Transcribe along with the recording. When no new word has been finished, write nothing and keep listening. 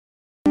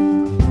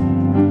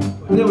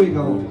Here we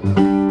go.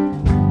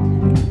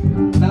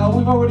 Now,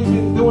 we've already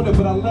been doing it,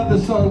 but I love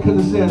this song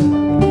because it says,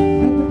 let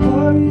the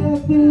glory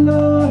of the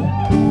Lord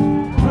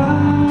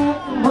rise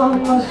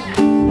among us.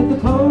 Let the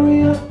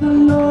glory of the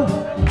Lord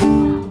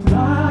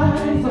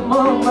rise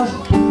among us.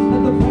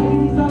 Let the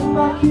praise of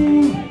my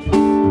King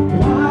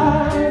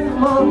rise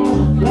among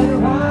us. Let it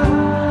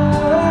rise.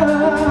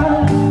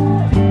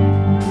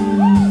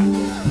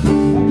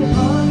 Let the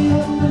glory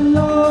of the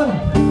Lord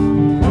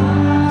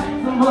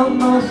rise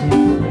among us.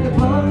 Let the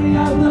glory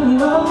of the Lord